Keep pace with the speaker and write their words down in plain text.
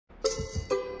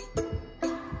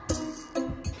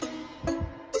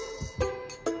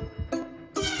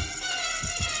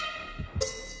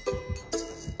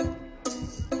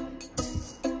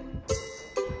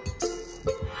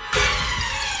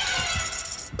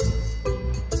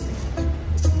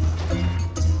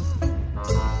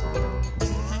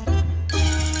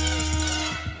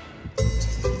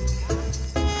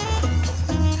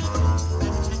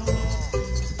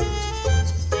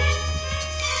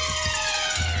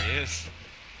this.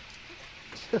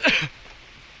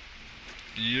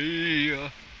 Yeah.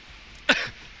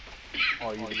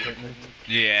 Oh, you hit me?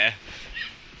 Yeah.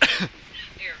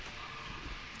 Here.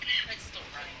 It's still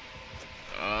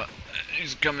running.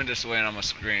 He's coming this way and I'm gonna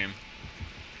scream.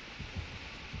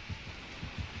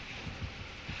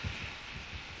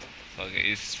 Fuck it,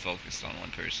 he's focused on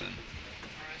one person.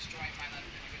 I was drawing my left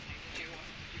and a good thing to do when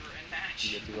you were in match.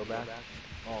 You get to go back?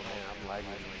 Oh man, I'm lagging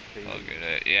like crazy. Look at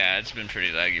it. Yeah, it's been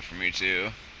pretty laggy for me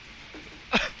too.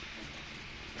 Why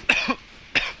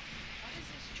does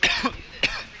this joint do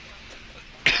this every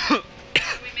fucking...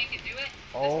 How do we make it do it?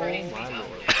 Oh This my part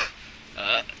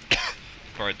lord.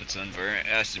 Part that's unburnt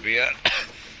has to be up.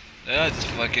 That's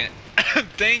fucking...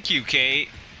 Thank you, Kate.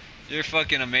 You're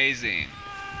fucking amazing.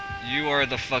 You are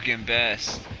the fucking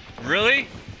best. Really?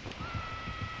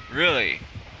 Really?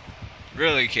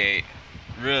 Really, Kate?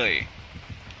 Really?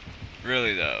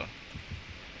 Really, though?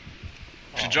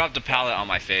 She dropped the pallet on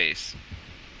my face.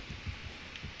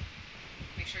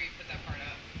 Make sure you put that part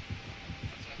up.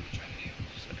 That's what I'm gonna try to do.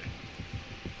 Sorry.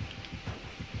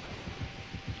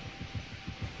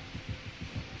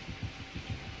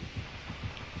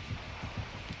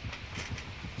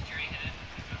 Jerry hit it.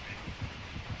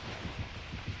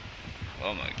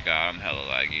 Oh my god, I'm hella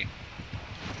laggy.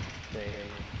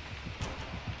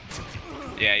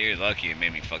 Yeah, you're lucky it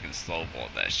made me fucking slow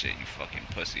vault that shit, you fucking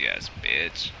pussy ass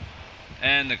bitch.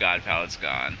 And the god pallet's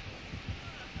gone.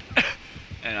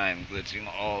 And I'm glitching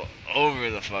all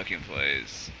over the fucking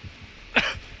place.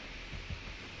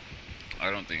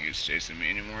 I don't think he's chasing me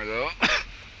anymore though.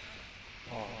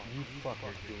 Oh, you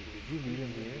fucker, dude. Did you lead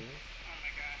him here? Oh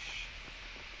my gosh.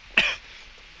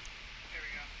 There we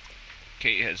go.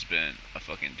 Kate has been a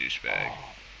fucking douchebag.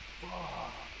 Oh,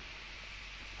 fuck.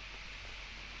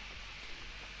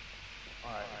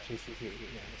 Alright, chase the kid.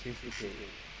 Yeah, chase the kid.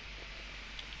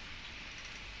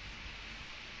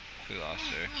 We lost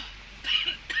her.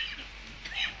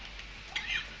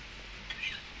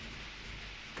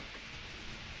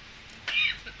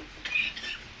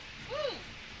 Woo!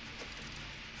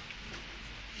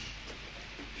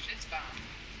 Shit's bomb.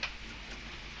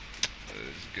 That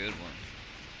was a good one.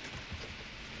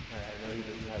 Alright, I know he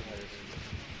doesn't have this.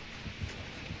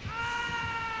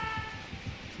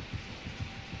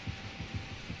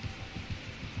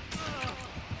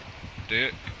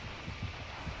 Dude.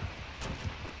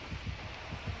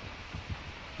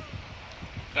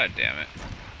 God damn it.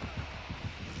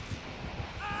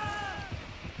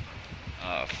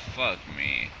 Oh, fuck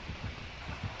me.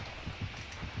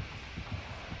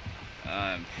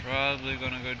 I'm probably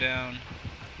gonna go down.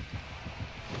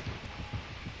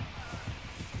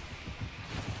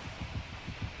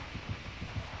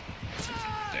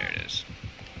 There it is.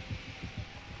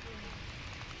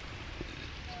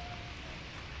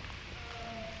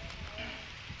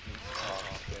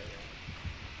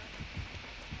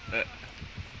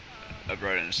 I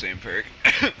brought in the same perk.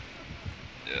 Yep,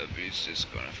 he's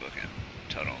just gonna fucking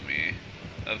tunnel me.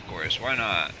 Of course, why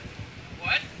not?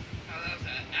 What? Oh, that was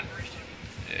an apparition.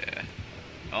 Yeah.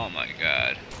 Oh my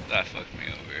god, that fucked me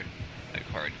over. Like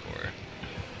hardcore.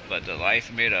 But the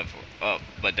life made up for... Oh,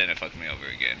 but then it fucked me over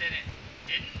again. Then it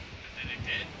didn't, but then it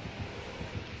did.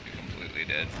 You're completely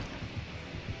dead.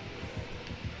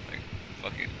 Like,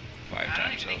 fucking 5 times I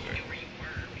don't even think over. you knew where you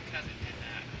were because it did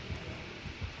that.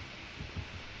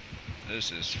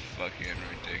 This is fucking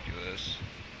ridiculous.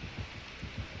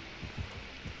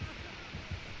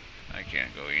 I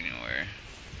can't go anywhere.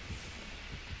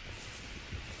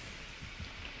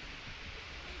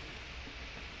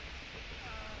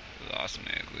 Lost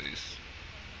me at least.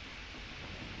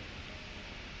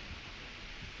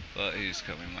 But he's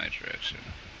coming my direction.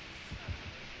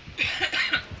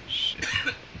 Shit. Oh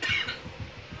my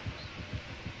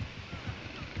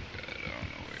god, I don't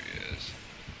know where he is.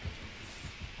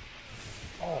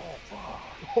 Oh, fuck.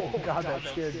 Oh, God, that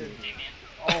scared me.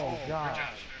 Oh, God.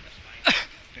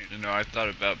 You know, I thought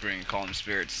about bringing calm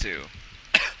spirits too.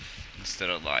 Instead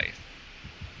of life.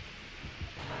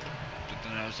 But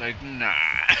then I was like, nah.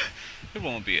 It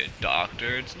won't be a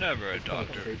doctor. It's never a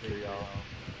doctor.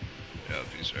 Yep,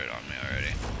 he's right on me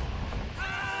already.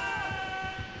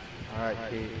 Alright,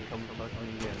 Kate, come fuck me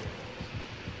again.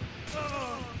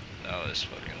 That was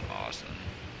fucking awesome.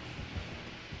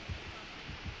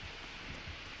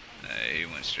 Hey, he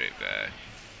went straight back.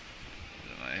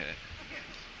 Was in my head.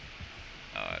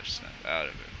 Oh, I snapped out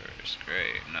of it first.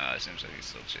 Great. No, it seems like he's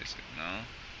still chasing. No?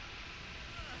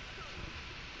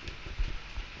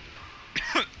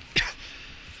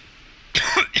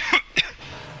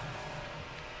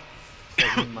 So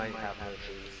he might have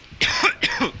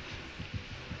nurses.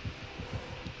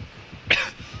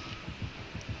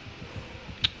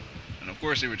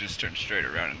 course, it would just turn straight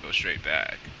around and go straight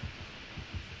back.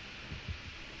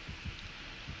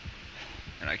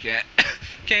 And I can't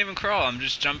even crawl. I'm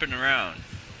just jumping around.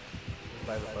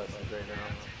 By the buses right now.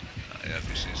 Oh, yeah, if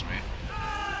he sees me.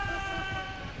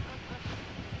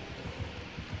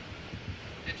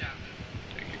 Good job.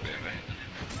 Thank you, baby.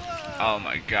 Oh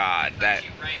my God, that.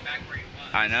 You right back where you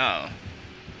was. I know.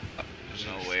 There's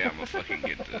no way I'm gonna fucking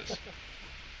get this.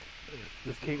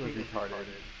 This king was retarded.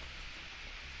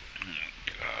 Oh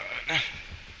God.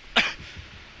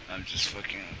 I'm just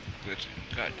fucking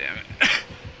glitching. God damn it.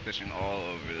 Glitching all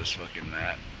over this fucking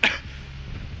map.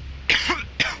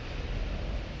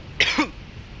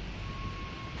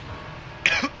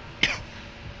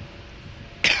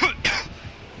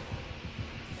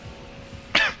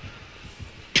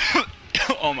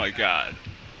 Oh my God.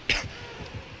 Do you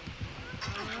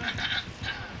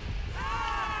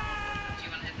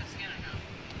want to hit this again or no?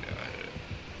 Yeah, I hit it.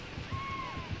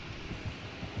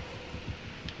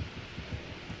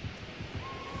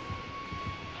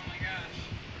 Oh my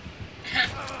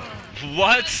gosh.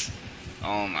 What?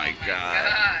 Oh my Oh my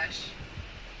God. gosh.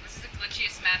 This is the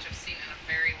glitchiest match I've seen in a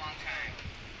very long time.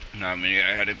 No, I mean,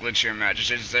 I had a glitchier match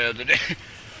just the other day.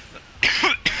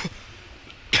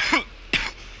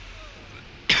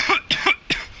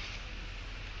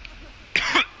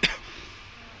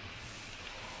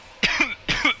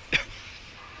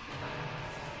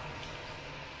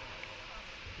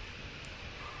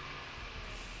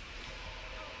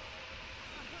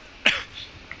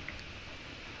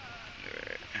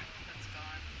 That's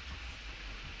gone.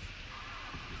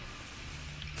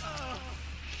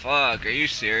 Fuck, are you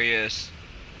serious?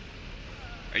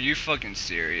 Are you fucking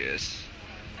serious?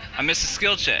 I missed a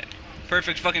skill check.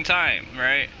 Perfect fucking time,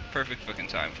 right? Perfect fucking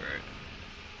time for it.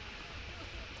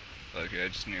 Okay, I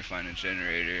just need to find a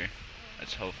generator.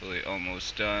 That's hopefully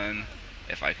almost done.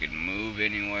 If I could move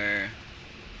anywhere.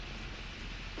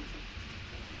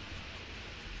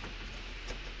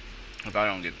 If I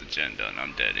don't get the gen done,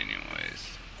 I'm dead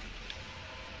anyways.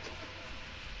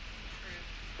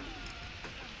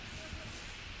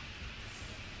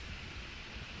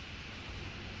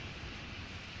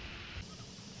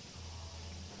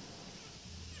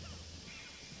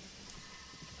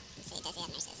 So it does have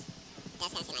nurses. It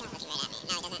does kind of seem like it's looking right at me.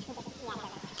 No, it doesn't. Yeah, it doesn't.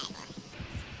 Alright, cool.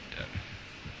 Dead.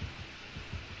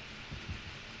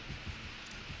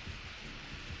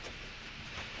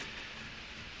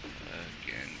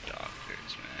 Again,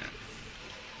 doctors, man.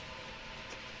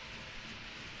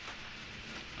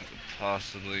 I could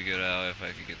possibly get out if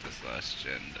I could get this last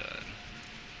gen done.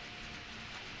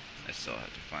 I still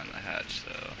have to find the hatch,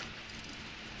 though.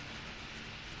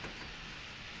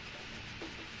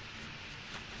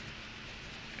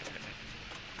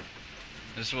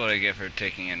 This is what I get for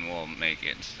taking in we'll make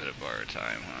it instead of our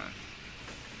time, huh?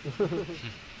 We'll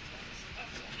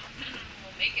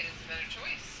make it as a better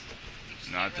choice. You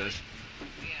just Not can't really, this.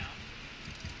 You know.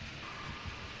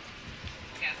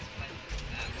 Yeah, that's what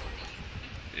that would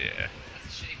be. Yeah. That's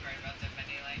the shitty part about Dead by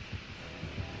Daylight.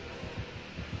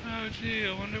 Oh gee, I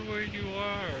wonder where you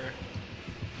are.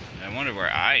 I wonder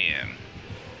where I am.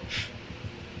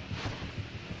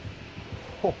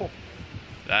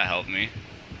 That helped me.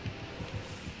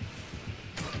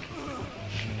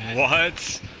 What?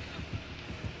 Gives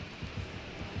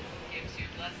you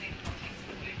a blessing, takes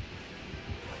it away.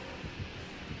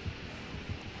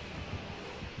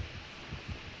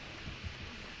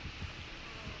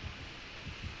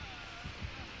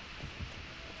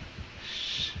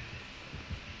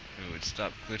 It would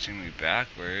stop glitching me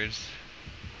backwards.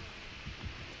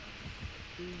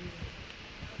 So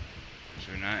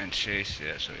we're not in chase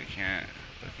yet, so we can't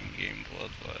fucking game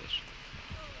bloodlust.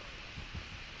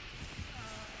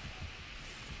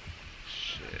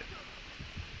 Shit.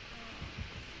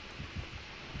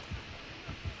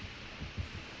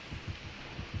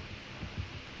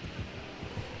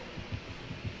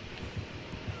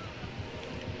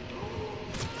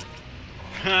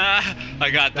 I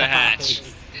got the hatch. Did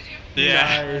you?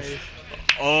 Yeah. Nice.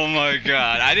 Oh my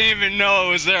God. I didn't even know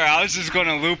it was there. I was just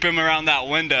gonna loop him around that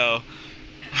window.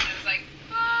 And it was like,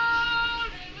 oh,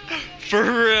 For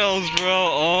reals, bro.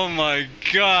 Oh my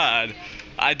God.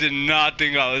 I did not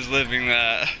think I was living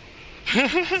that.